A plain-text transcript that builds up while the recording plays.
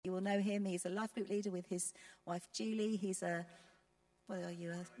will know him. He's a life group leader with his wife, Julie. He's what are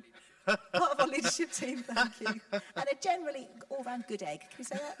you? Part of our leadership team, thank you. And a generally all-round good egg. Can you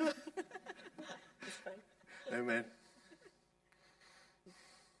say that? Amen.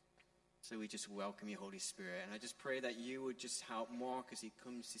 So we just welcome you, Holy Spirit. And I just pray that you would just help Mark as he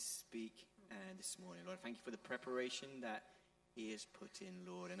comes to speak this morning, Lord. Thank you for the preparation that he has put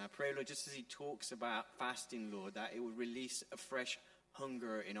in, Lord. And I pray, Lord, just as he talks about fasting, Lord, that it would release a fresh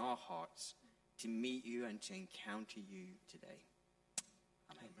hunger in our hearts to meet you and to encounter you today.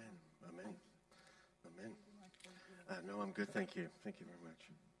 Amen. Amen. Amen. No, I'm good. Thank you. Thank you very much.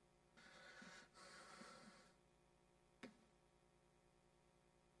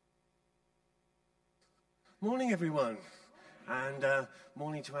 Morning, everyone. And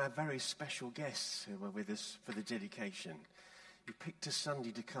morning to our very special guests who are with us for the dedication. You picked a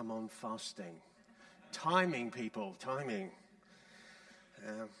Sunday to come on fasting. Timing, people, timing.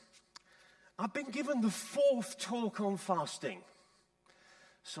 I've been given the 4th talk on fasting.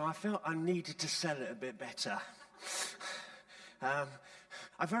 So I felt I needed to sell it a bit better.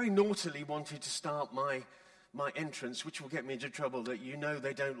 I very naughtily wanted to start my entrance, which will get me into trouble, that you know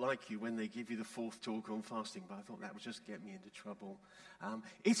they don't like you when they give you the 4th talk on fasting, but I thought that would just get me into trouble.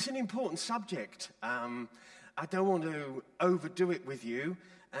 It's an important subject. I don't want to overdo it with you.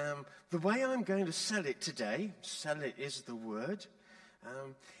 The way I'm going to sell it today, sell it is the word,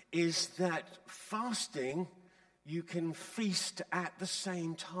 is that fasting, you can feast at the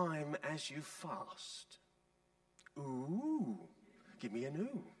same time as you fast. Ooh, give me an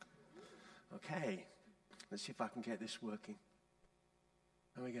ooh. Okay, let's see if I can get this working.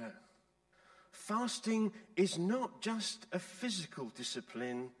 There we go. Fasting is not just a physical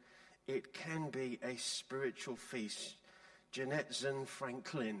discipline, it can be a spiritual feast. Jeanette Zinn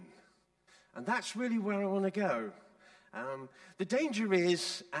Franklin. And that's really where I want to go. The danger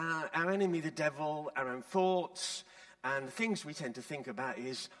is our enemy, the devil, our own thoughts, and the things we tend to think about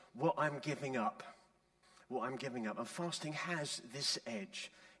is what I'm giving up. What I'm giving up. And fasting has this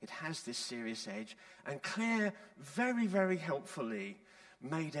edge. It has this serious edge. And Claire very, very helpfully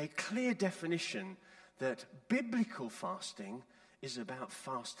made a clear definition that biblical fasting is about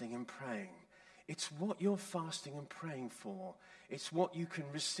fasting and praying. It's what you're fasting and praying for. It's what you can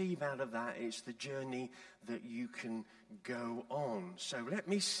receive out of that. It's the journey that you can go on. So let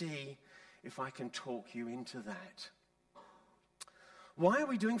me see if I can talk you into that. Why are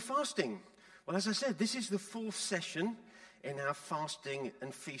we doing fasting? Well, as I said, this is the 4th session in our fasting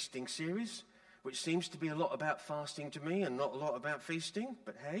and feasting series, which seems to be a lot about fasting to me and not a lot about feasting.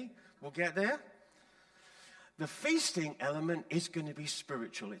 But hey, we'll get there. The feasting element is going to be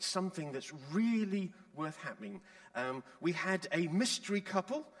spiritual. It's something that's really worth happening. We had a mystery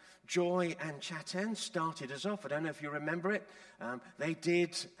couple, Joy and Chatan, started us off. I don't know if you remember it. They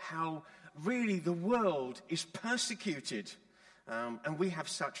did how really the world is persecuted. And we have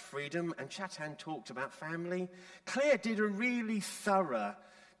such freedom. And Chatan talked about family. Claire did a really thorough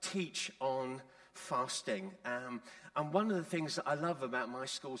teach on fasting. And one of the things that I love about my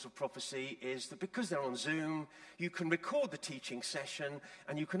schools of prophecy is that because they're on Zoom, you can record the teaching session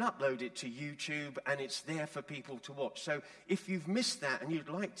and you can upload it to YouTube and it's there for people to watch. So if you've missed that and you'd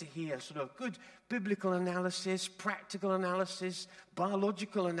like to hear sort of good biblical analysis, practical analysis,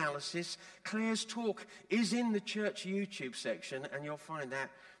 biological analysis, Claire's talk is in the church YouTube section and you'll find that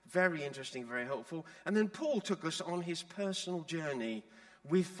very interesting, very helpful. And then Paul took us on his personal journey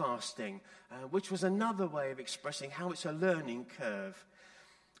with fasting, which was another way of expressing how it's a learning curve.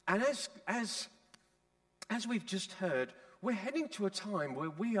 And as we've just heard, we're heading to a time where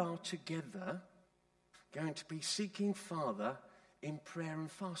we are together going to be seeking Father in prayer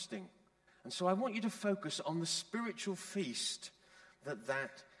and fasting. And so I want you to focus on the spiritual feast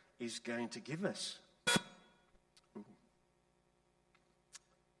that is going to give us. Ooh.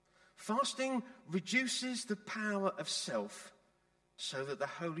 Fasting reduces the power of self so that the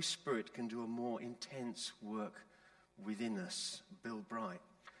Holy Spirit can do a more intense work within us. Bill Bright.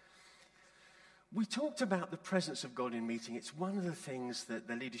 We talked about the presence of God in meeting. It's one of the things that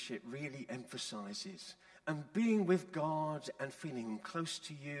the leadership really emphasizes. And being with God and feeling Him close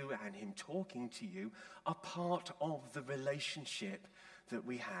to you and Him talking to you are part of the relationship that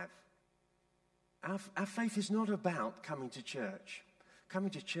we have. Our faith is not about coming to church.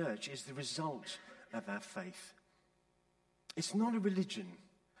 Coming to church is the result of our faith. It's not a religion.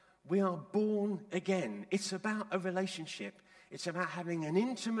 We are born again. It's about a relationship. It's about having an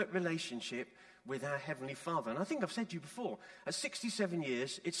intimate relationship with our Heavenly Father. And I think I've said to you before, at 67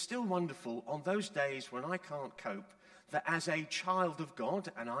 years, it's still wonderful on those days when I can't cope, that as a child of God,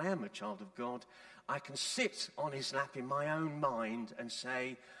 and I am a child of God, I can sit on His lap in my own mind and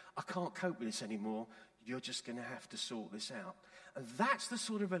say, I can't cope with this anymore. You're just going to have to sort this out. And that's the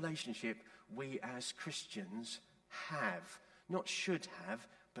sort of relationship we as Christians have. Not should have,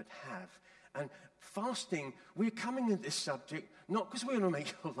 but have. And fasting, we're coming at this subject not because we want to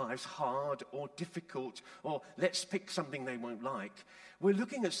make our lives hard or difficult or let's pick something they won't like. We're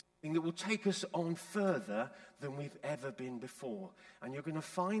looking at something that will take us on further than we've ever been before. And you're going to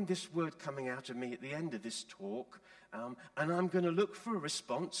find this word coming out of me at the end of this talk. And I'm going to look for a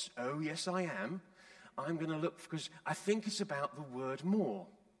response. Oh, yes, I am. I'm going to look because I think it's about the word more.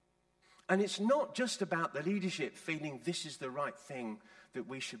 And it's not just about the leadership feeling this is the right thing that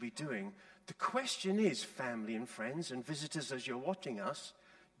we should be doing. The question is, family and friends and visitors as you're watching us,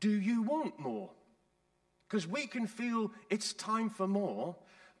 do you want more? Because we can feel it's time for more,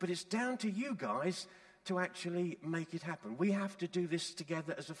 but it's down to you guys to actually make it happen. We have to do this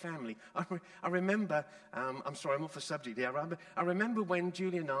together as a family. I remember, I'm sorry, I'm off the subject here. I remember when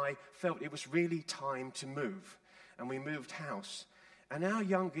Julie and I felt it was really time to move, and we moved house. And our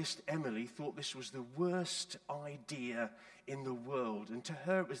youngest, Emily, thought this was the worst idea in the world. And to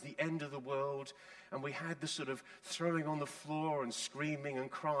her, it was the end of the world. And we had the sort of throwing on the floor and screaming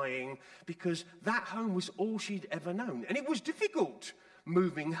and crying because that home was all she'd ever known. And it was difficult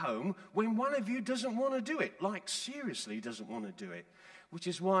moving home when one of you doesn't want to do it, like seriously doesn't want to do it. Which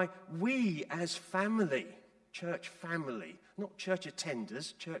is why we as family, church family, not church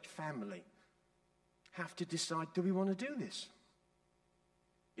attenders, church family, have to decide, do we want to do this?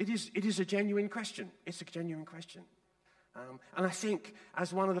 It is a genuine question. It's a genuine question. And I think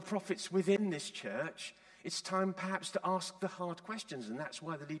as one of the prophets within this church, it's time perhaps to ask the hard questions. And that's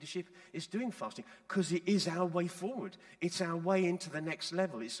why the leadership is doing fasting. Because it is our way forward. It's our way into the next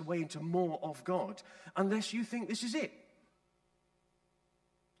level. It's the way into more of God. Unless you think this is it.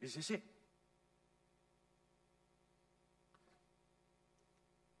 Is this it?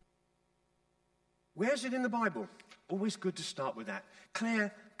 Where's it in the Bible? Always good to start with that.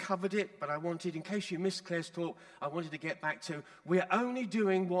 Claire covered it, but I wanted, in case you missed Claire's talk, I wanted to get back to, we're only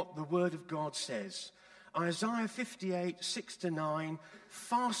doing what the Word of God says. Isaiah 58, 6-9,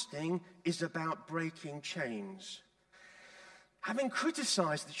 fasting is about breaking chains. Having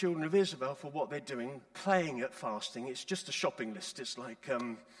criticized the children of Israel for what they're doing, playing at fasting, it's just a shopping list. It's like,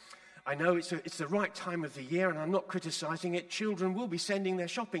 I know it's the right time of the year, and I'm not criticizing it. Children will be sending their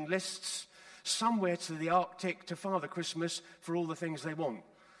shopping lists somewhere to the Arctic to Father Christmas for all the things they want.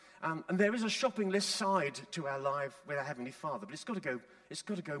 And there is a shopping list side to our life with our Heavenly Father, but it's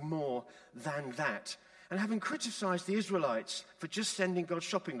got to go more than that. And having criticized the Israelites for just sending God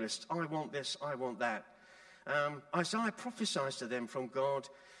shopping lists, I want this, I want that, Isaiah prophesies to them from God,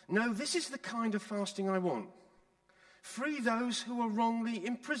 no, this is the kind of fasting I want. Free those who are wrongly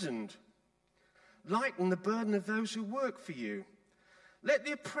imprisoned. Lighten the burden of those who work for you. Let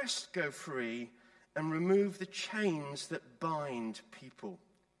the oppressed go free and remove the chains that bind people.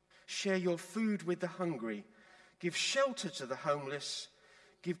 Share your food with the hungry. Give shelter to the homeless.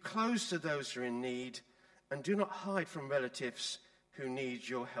 Give clothes to those who are in need. And do not hide from relatives who need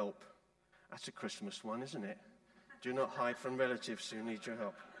your help. That's a Christmas one, isn't it? Do not hide from relatives who need your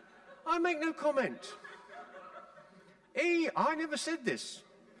help. I make no comment. I never said this.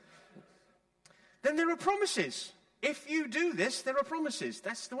 Then there are promises. If you do this, there are promises.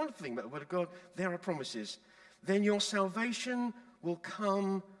 That's the wonderful thing about the Word of God. There are promises. Then your salvation will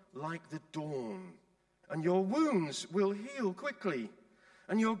come like the dawn, and your wounds will heal quickly,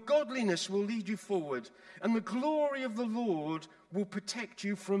 and your godliness will lead you forward, and the glory of the Lord will protect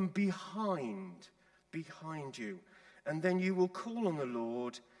you from behind you. And then you will call on the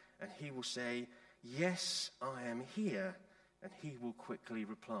Lord, and he will say, yes, I am here, and he will quickly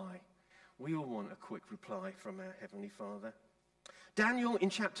reply. We all want a quick reply from our Heavenly Father. Daniel,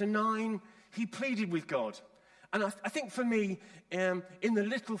 in chapter 9, he pleaded with God. And I think for me, in the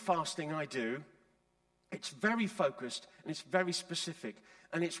little fasting I do, it's very focused and it's very specific.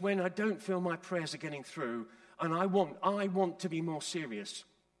 And it's when I don't feel my prayers are getting through and I want to be more serious.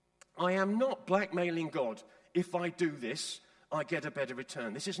 I am not blackmailing God. If I do this, I get a better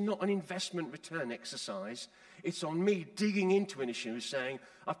return. This is not an investment return exercise. It's on me digging into an issue, saying,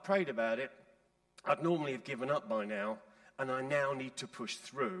 I've prayed about it. I'd normally have given up by now, and I now need to push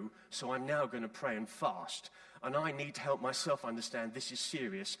through, so I'm now going to pray and fast. And I need to help myself understand this is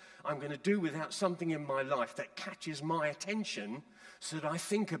serious. I'm going to do without something in my life that catches my attention so that I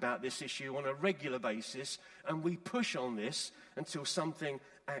think about this issue on a regular basis, and we push on this until something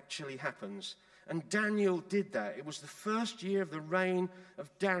actually happens. And Daniel did that. It was the first year of the reign of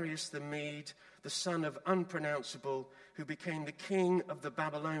Darius the Mede, the son of Unpronounceable, who became the king of the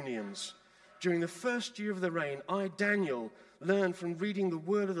Babylonians. During the first year of the reign, I, Daniel, learned from reading the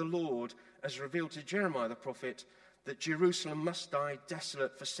word of the Lord as revealed to Jeremiah the prophet that Jerusalem must die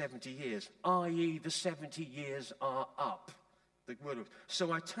desolate for 70 years, i.e. the 70 years are up.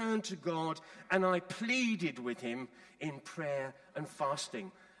 So I turned to God and I pleaded with him in prayer and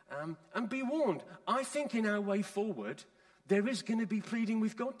fasting. And be warned, I think in our way forward, there is going to be pleading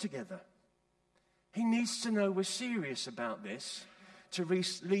with God together. He needs to know we're serious about this to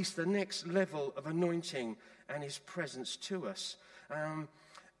release the next level of anointing and his presence to us.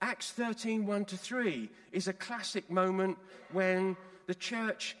 Acts 13, 1-3 is a classic moment when the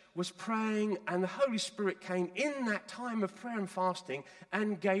church was praying and the Holy Spirit came in that time of prayer and fasting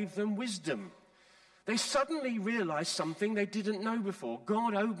and gave them wisdom. They suddenly realized something they didn't know before.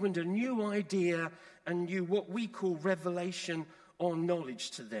 God opened a new idea and knew what we call revelation or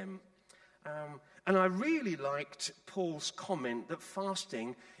knowledge to them. And I really liked Paul's comment that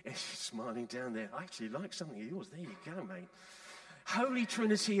fasting, he's smiling down there, I actually like something of yours. There you go, mate. Holy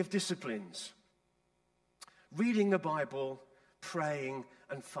Trinity of disciplines. Reading the Bible, praying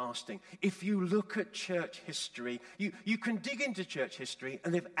and fasting. If you look at church history, you can dig into church history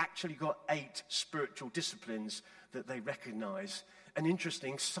and they've actually got 8 spiritual disciplines that they recognize. And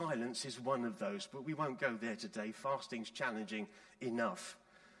interesting, silence is one of those, but we won't go there today. Fasting's challenging enough.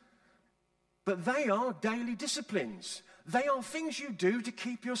 But they are daily disciplines. They are things you do to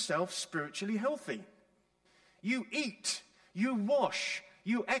keep yourself spiritually healthy. You eat, you wash,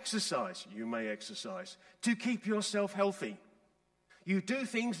 you exercise. You may exercise to keep yourself healthy. You do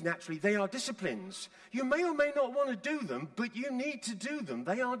things naturally. They are disciplines. You may or may not want to do them, but you need to do them.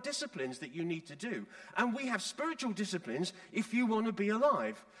 They are disciplines that you need to do. And we have spiritual disciplines if you want to be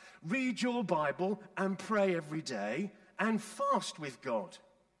alive. Read your Bible and pray every day and fast with God.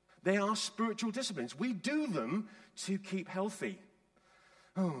 They are spiritual disciplines. We do them to keep healthy.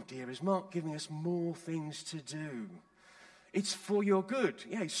 Oh dear, is Mark giving us more things to do? It's for your good.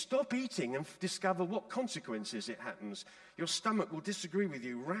 Yeah, stop eating and discover what consequences it happens. Your stomach will disagree with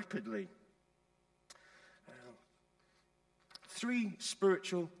you rapidly. 3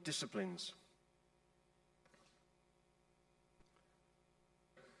 spiritual disciplines.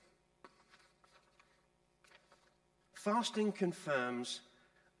 Fasting confirms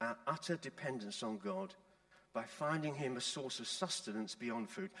our utter dependence on God by finding him a source of sustenance beyond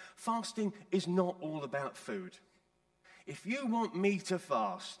food. Fasting is not all about food. If you want me to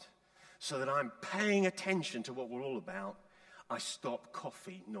fast so that I'm paying attention to what we're all about, I stop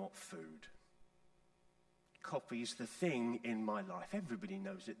coffee, not food. Coffee's the thing in my life. Everybody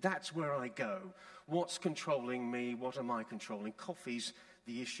knows it. That's where I go. What's controlling me? What am I controlling? Coffee's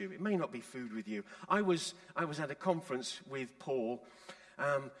the issue. It may not be food with you. I was at a conference with Paul,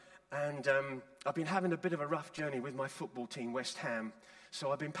 and I've been having a bit of a rough journey with my football team, West Ham. So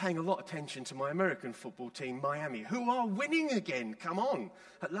I've been paying a lot of attention to my American football team, Miami, who are winning again. Come on,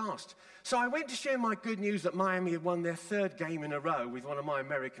 at last. So I went to share my good news that Miami had won their 3rd game in a row with one of my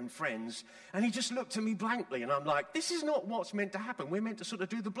American friends. And he just looked at me blankly. And I'm like, this is not what's meant to happen. We're meant to sort of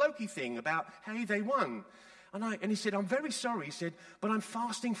do the blokey thing about, hey, they won. And he said, I'm very sorry. He said, but I'm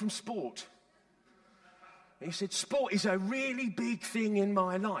fasting from sport. He said, sport is a really big thing in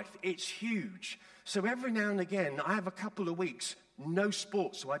my life. It's huge. So every now and again, I have a couple of weeks, no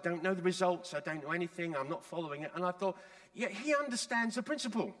sport. So I don't know the results. I don't know anything. I'm not following it. And I thought, yeah, he understands the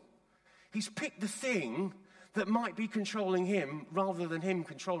principle. He's picked the thing that might be controlling him rather than him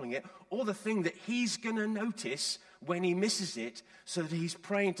controlling it, or the thing that he's going to notice when he misses it, so that he's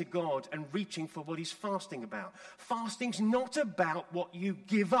praying to God and reaching for what he's fasting about. Fasting's not about what you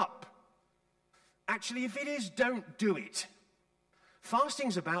give up. Actually, if it is, don't do it.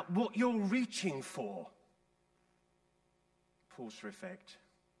 Fasting's about what you're reaching for. Pause for effect.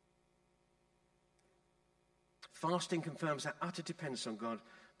 Fasting confirms our utter dependence on God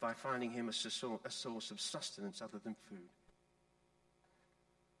by finding him a source of sustenance other than food.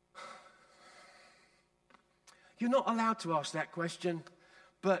 You're not allowed to ask that question,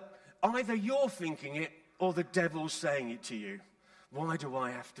 but either you're thinking it or the devil's saying it to you. Why do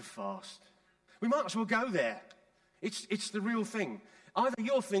I have to fast? We might as well go there. It's the real thing. Either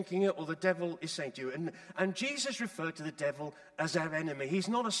you're thinking it or the devil is saying to you. And Jesus referred to the devil as our enemy. He's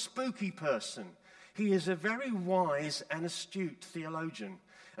not a spooky person. He is a very wise and astute theologian.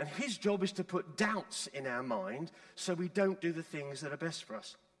 And his job is to put doubts in our mind so we don't do the things that are best for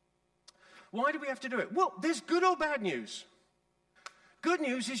us. Why do we have to do it? Well, there's good or bad news. Good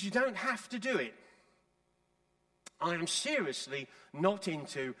news is you don't have to do it. I am seriously not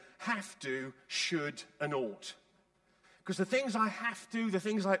into have to, should, and ought. Because the things I have to, the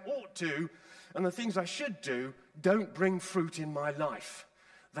things I ought to, and the things I should do don't bring fruit in my life.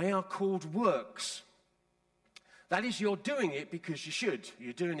 They are called works. That is, you're doing it because you should.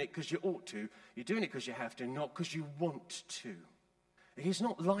 You're doing it because you ought to. You're doing it because you have to, not because you want to. It is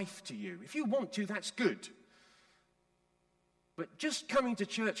not life to you. If you want to, that's good. But just coming to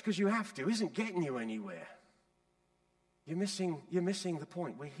church because you have to isn't getting you anywhere. You're missing the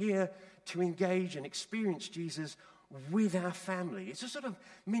point. We're here to engage and experience Jesus with our family. It's a sort of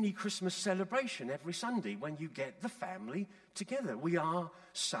mini Christmas celebration every Sunday when you get the family together. We are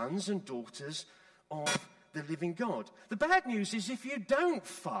sons and daughters of the living God. The bad news is if you don't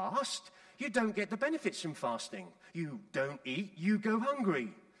fast, you don't get the benefits from fasting. You don't eat, you go hungry.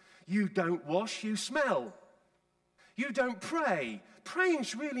 You don't wash, you smell. You don't pray.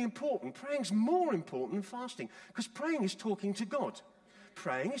 Praying's really important. Praying's more important than fasting because praying is talking to God.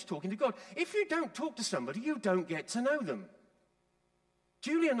 Praying is talking to God. If you don't talk to somebody, you don't get to know them.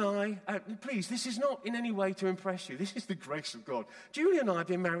 Julie and I, please, this is not in any way to impress you. This is the grace of God. Julie and I have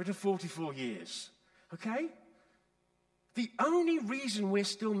been married for 44 years, okay? The only reason we're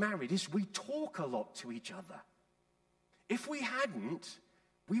still married is we talk a lot to each other. If we hadn't,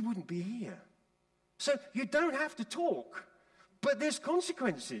 we wouldn't be here. So you don't have to talk, but there's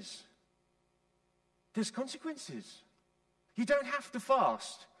consequences. There's consequences. You don't have to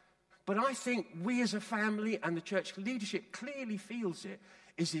fast. But I think we as a family and the church leadership clearly feels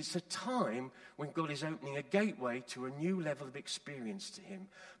it's a time when God is opening a gateway to a new level of experience to him.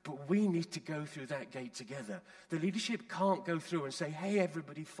 But we need to go through that gate together. The leadership can't go through and say, hey,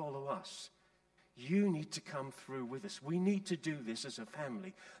 everybody follow us. You need to come through with us. We need to do this as a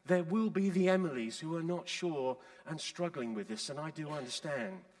family. There will be the Emilys who are not sure and struggling with this, and I do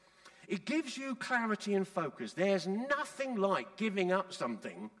understand. It gives you clarity and focus. There's nothing like giving up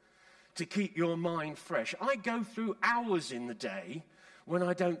something to keep your mind fresh. I go through hours in the day when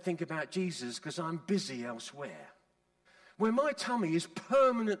I don't think about Jesus because I'm busy elsewhere. When my tummy is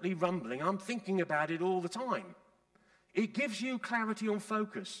permanently rumbling, I'm thinking about it all the time. It gives you clarity and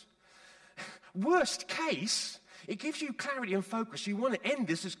focus. Worst case, it gives you clarity and focus. You want to end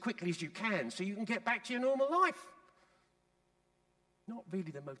this as quickly as you can so you can get back to your normal life. Not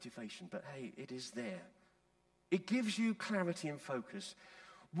really the motivation, but hey, it is there. It gives you clarity and focus.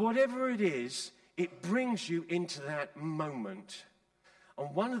 Whatever it is, it brings you into that moment.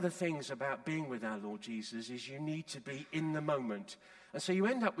 And one of the things about being with our Lord Jesus is you need to be in the moment. And so you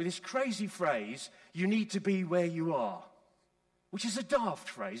end up with this crazy phrase, you need to be where you are, which is a daft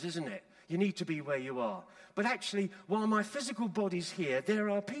phrase, isn't it? You need to be where you are. But actually, while my physical body's here, there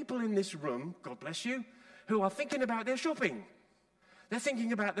are people in this room, God bless you, who are thinking about their shopping. They're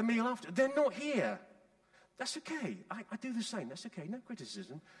thinking about the meal after. They're not here. That's okay. I do the same. That's okay. No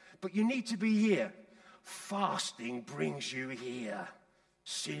criticism. But you need to be here. Fasting brings you here.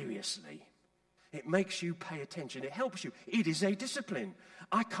 Seriously. It makes you pay attention. It helps you. It is a discipline.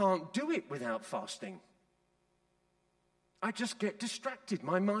 I can't do it without fasting. I just get distracted.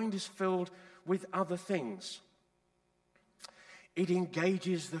 My mind is filled with other things. It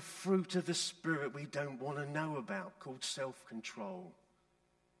engages the fruit of the Spirit we don't want to know about, called self-control.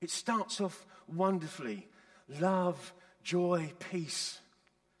 It starts off wonderfully. Love, joy, peace.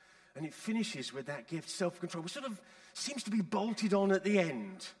 And it finishes with that gift, self-control, which sort of seems to be bolted on at the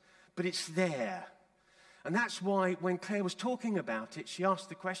end, but it's there. And that's why when Claire was talking about it, she asked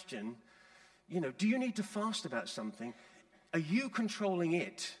the question, do you need to fast about something? Are you controlling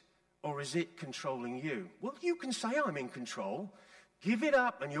it, or is it controlling you? Well, you can say, I'm in control. Give it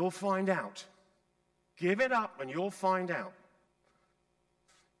up and you'll find out. Give it up and you'll find out.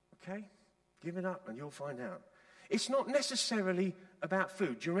 Okay? Give it up and you'll find out. It's not necessarily about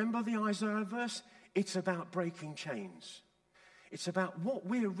food. Do you remember the Isaiah verse? It's about breaking chains. It's about what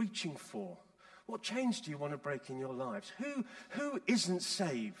we're reaching for. What chains do you want to break in your lives? Who isn't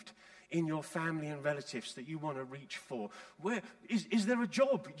saved in your family and relatives that you want to reach for? Is there a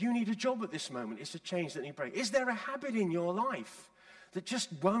job? You need a job at this moment. It's a change that you break. Is there a habit in your life that just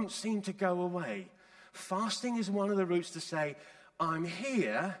won't seem to go away? Fasting is one of the routes to say, I'm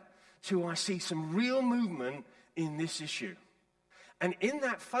here till I see some real movement in this issue. And in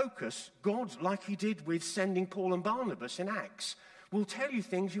that focus, God, like he did with sending Paul and Barnabas in Acts, will tell you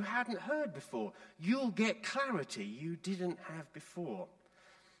things you hadn't heard before. You'll get clarity you didn't have before.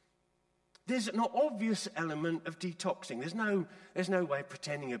 There's an obvious element of detoxing. There's no way of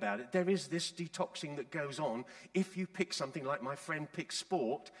pretending about it. There is this detoxing that goes on. If you pick something like my friend picked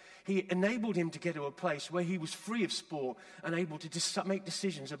sport, he enabled him to get to a place where he was free of sport and able to make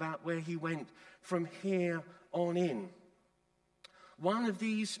decisions about where he went from here on in. While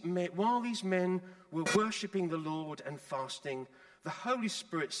these men were worshipping the Lord and fasting, the Holy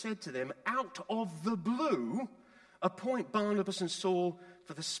Spirit said to them, out of the blue, appoint Barnabas and Saul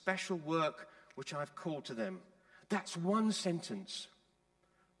for the special work which I've called to them. That's one sentence.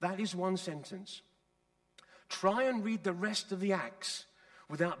 That is one sentence. Try and read the rest of the Acts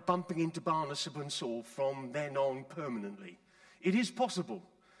without bumping into Barnabas and Saul from then on permanently. It is possible.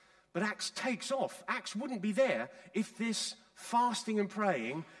 But Acts takes off. Acts wouldn't be there if this fasting and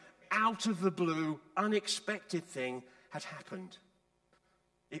praying, out of the blue, unexpected thing had happened.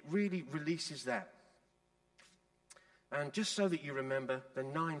 It really releases that. And just so that you remember, the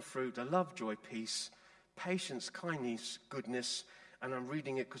 9 fruit are love, joy, peace, patience, kindness, goodness, and I'm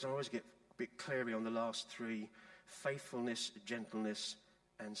reading it because I always get a bit cleary on the last 3, faithfulness, gentleness,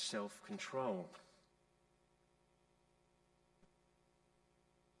 and self-control.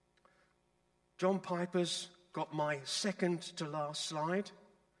 John Piper's got my second to last slide,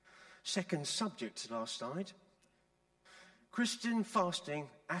 second subject to last slide. Christian fasting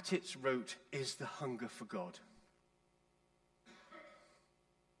at its root is the hunger for God.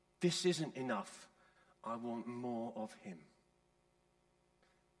 This isn't enough. I want more of him.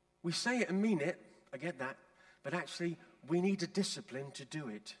 We say it and mean it, I get that, but actually we need a discipline to do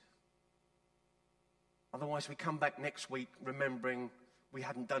it. Otherwise we come back next week remembering we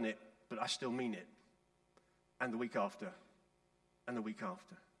hadn't done it, but I still mean it. And the week after, and the week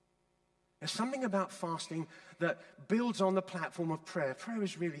after. There's something about fasting that builds on the platform of prayer. Prayer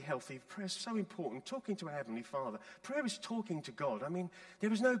is really healthy. Prayer is so important. Talking to our Heavenly Father. Prayer is talking to God. I mean,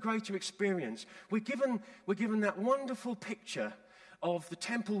 there is no greater experience. We're given that wonderful picture of the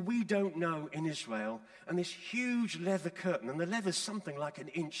temple we don't know in Israel and this huge leather curtain. And the leather's something like an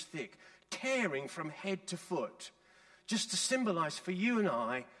inch thick, tearing from head to foot, just to symbolize for you and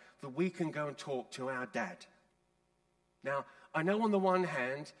I that we can go and talk to our dad. Now, I know on the one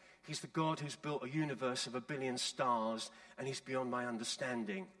hand, he's the God who's built a universe of 1 billion stars, and he's beyond my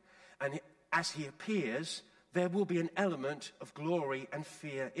understanding. And as he appears, there will be an element of glory and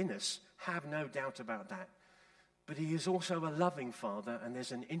fear in us. Have no doubt about that. But he is also a loving father, and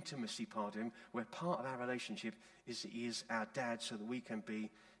there's an intimacy part of him where part of our relationship is that he is our dad so that we can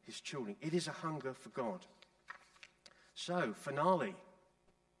be his children. It is a hunger for God. So, finale.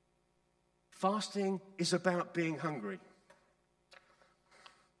 Fasting is about being hungry.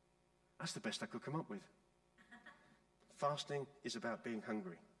 That's the best I could come up with. Fasting is about being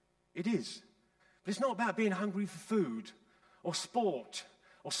hungry. It is. But it's not about being hungry for food or sport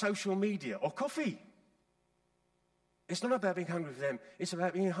or social media or coffee. It's not about being hungry for them. It's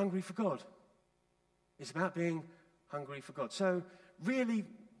about being hungry for God. It's about being hungry for God. So really,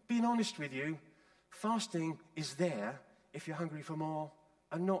 being honest with you, fasting is there if you're hungry for more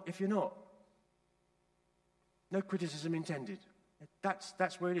and not if you're not. No criticism intended.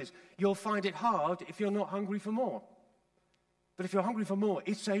 That's where it is. You'll find it hard if you're not hungry for more. But if you're hungry for more,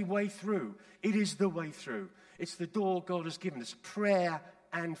 it's a way through. It is the way through. It's the door God has given us. Prayer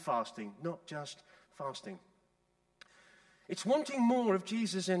and fasting, not just fasting. It's wanting more of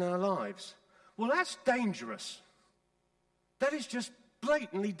Jesus in our lives. Well, that's dangerous. That is just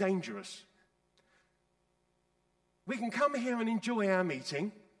blatantly dangerous. We can come here and enjoy our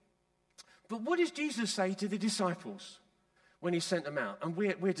meeting, but what does Jesus say to the disciples when he sent them out? And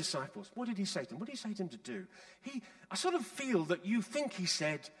we're disciples. What did he say to them? What did he say to them to do? I sort of feel that you think he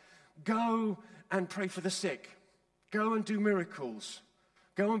said, go and pray for the sick. Go and do miracles.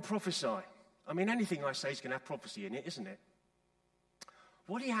 Go and prophesy. I mean, anything I say is going to have prophecy in it, isn't it?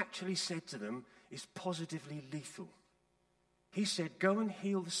 What he actually said to them is positively lethal. He said, go and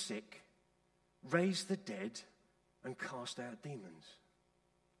heal the sick, raise the dead, and cast out demons.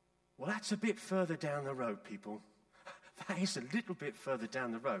 Well, that's a bit further down the road, people. That is a little bit further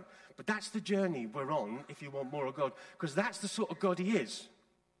down the road. But that's the journey we're on if you want more of God, because that's the sort of God he is.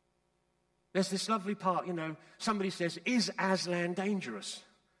 There's this lovely part, somebody says, is Aslan dangerous?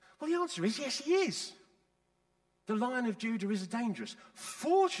 Well, the answer is yes, he is. The Lion of Judah is dangerous.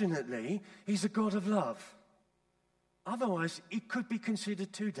 Fortunately, he's a God of love. Otherwise, it could be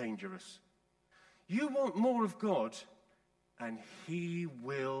considered too dangerous. You want more of God, and he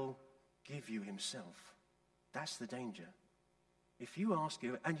will give you himself. That's the danger. If you ask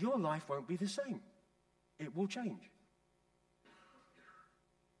him, and your life won't be the same. It will change.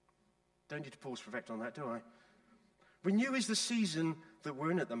 Don't need to pause for effect on that, do I? Renew is the season that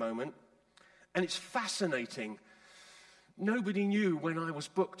we're in at the moment, and it's fascinating. Nobody knew when I was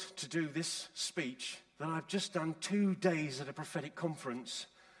booked to do this speech that I've just done 2 days at a prophetic conference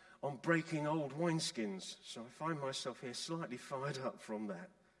on breaking old wineskins. So I find myself here slightly fired up from that.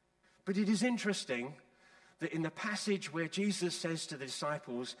 But it is interesting that in the passage where Jesus says to the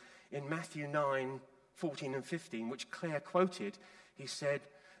disciples in Matthew 9:14 and 15, which Claire quoted, he said,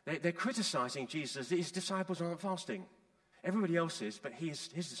 they're criticizing Jesus that his disciples aren't fasting. Everybody else is, but his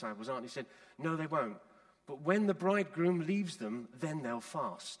disciples aren't. He said, no, they won't. But when the bridegroom leaves them, then they'll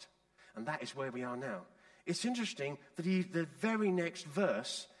fast. And that is where we are now. It's interesting that the very next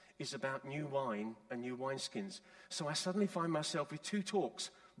verse is about new wine and new wineskins. So I suddenly find myself with two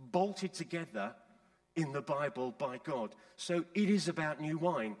talks bolted together in the Bible by God. So it is about new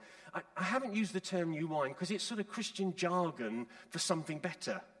wine. I haven't used the term new wine because it's sort of Christian jargon for something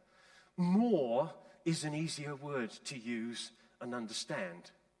better. More is an easier word to use and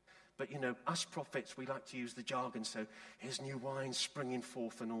understand. But, us prophets, we like to use the jargon, so here's new wine springing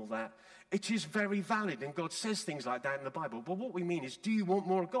forth and all that. It is very valid, and God says things like that in the Bible. But what we mean is, do you want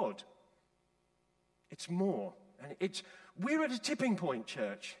more of God? It's more. And we're at a tipping point,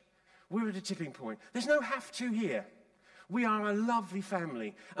 church. We're at a tipping point. There's no have to here. We are a lovely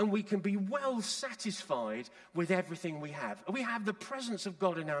family, and we can be well satisfied with everything we have. We have the presence of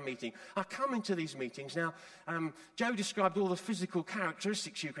God in our meeting. I come into these meetings. Now, Joe described all the physical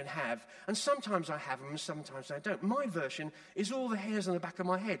characteristics you can have, and sometimes I have them and sometimes I don't. My version is all the hairs on the back of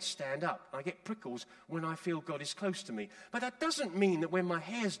my head stand up. I get prickles when I feel God is close to me. But that doesn't mean that when my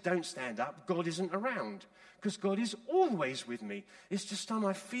hairs don't stand up, God isn't around, because God is always with me. It's just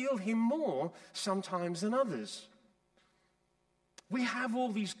I feel him more sometimes than others. We have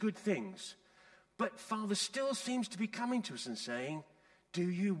all these good things, but Father still seems to be coming to us and saying, do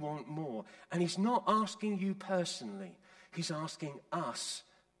you want more? And he's not asking you personally. He's asking us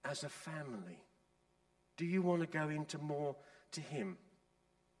as a family. Do you want to go into more to him?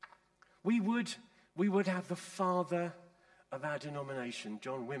 We would have the father of our denomination,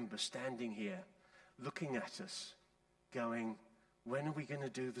 John Wimber, standing here, looking at us, going, when are we going to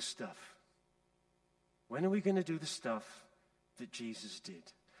do the stuff? When are we going to do the stuff that Jesus did?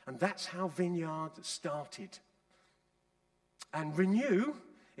 And that's how Vineyard started. And Renew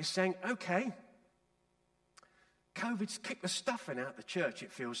is saying, okay, COVID's kicked the stuffing out the church,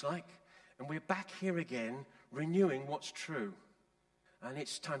 it feels like, and we're back here again, renewing what's true. And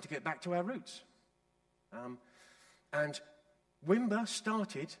it's time to get back to our roots. And Wimber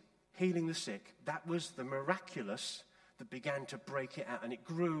started healing the sick. That was the miraculous that began to break it out, and it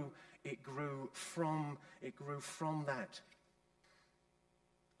grew from that.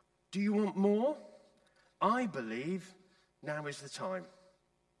 Do you want more? I believe now is the time.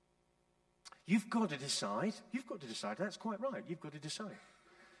 You've got to decide. That's quite right. You've got to decide.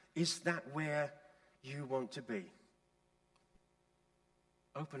 Is that where you want to be?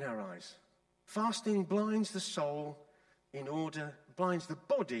 Open our eyes. Fasting blinds the soul blinds the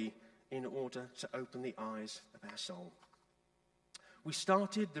body in order to open the eyes of our soul. We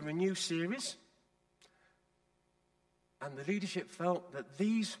started the Renew series, and the leadership felt that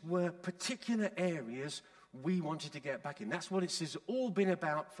these were particular areas we wanted to get back in. That's what it's all been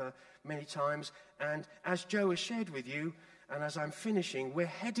about for many times. And as Joe has shared with you, and as I'm finishing, we're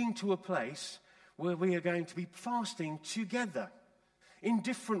heading to a place where we are going to be fasting together in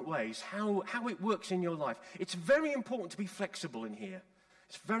different ways, how it works in your life. It's very important to be flexible in here.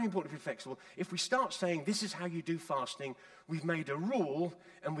 It's very important to be flexible. If we start saying this is how you do fasting, we've made a rule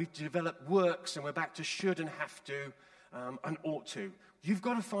and we've developed works and we're back to should and have to and ought to. You've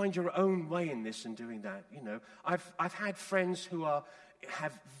got to find your own way in this and doing that. I've had friends who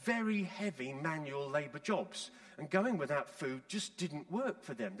have very heavy manual labor jobs, and going without food just didn't work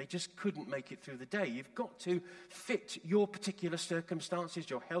for them. They just couldn't make it through the day. You've got to fit your particular circumstances,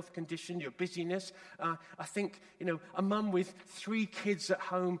 your health condition, your busyness. I think, a mum with 3 kids at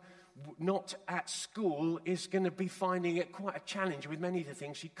home, not at school, is going to be finding it quite a challenge with many of the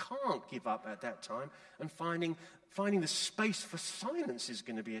things she can't give up at that time, and finding the space for silence is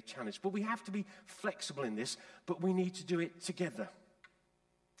going to be a challenge. But we have to be flexible in this, but we need to do it together.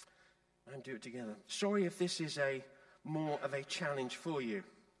 And do it together. Sorry if this is more of a challenge for you.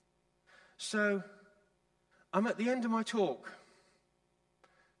 So, I'm at the end of my talk,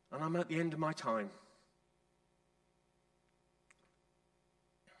 and I'm at the end of my time.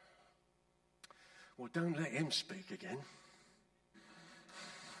 Well, don't let him speak again.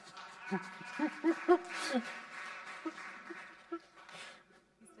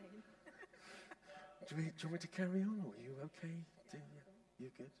 Do you want me to carry on, or are you okay?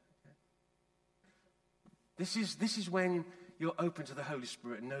 You're good? Okay. This is when you're open to the Holy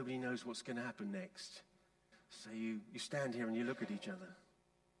Spirit and nobody knows what's going to happen next. So you stand here and you look at each other.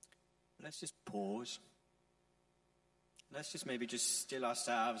 Let's just pause. Let's just maybe just still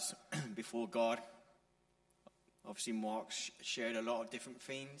ourselves before God. Obviously, Mark shared a lot of different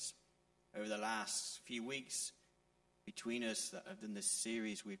themes over the last few weeks. Between us that have done this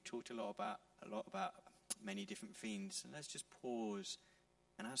series, we've talked a lot about many different themes. And let's just pause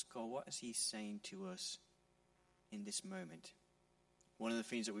and ask God, what is he saying to us in this moment? one of the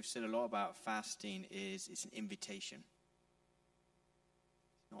things that we've said a lot about fasting is it's an invitation.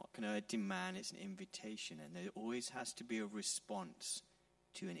 It's not kind of a demand, it's an invitation. And there always has to be a response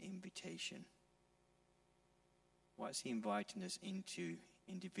to an invitation. What is he inviting us into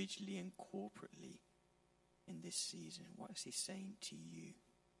individually and corporately in this season? What is he saying to you?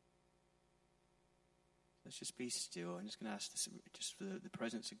 Let's just be still. I'm just going to ask this, just for the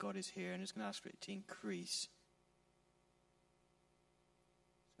presence of God is here. I'm just going to ask for it to increase.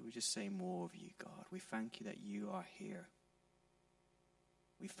 So we just say more of you, God. We thank you that you are here.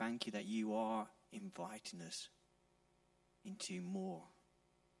 We thank you that you are inviting us into more.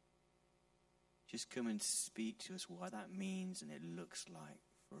 Just come and speak to us what that means and it looks like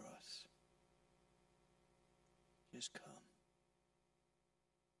for us. Just come.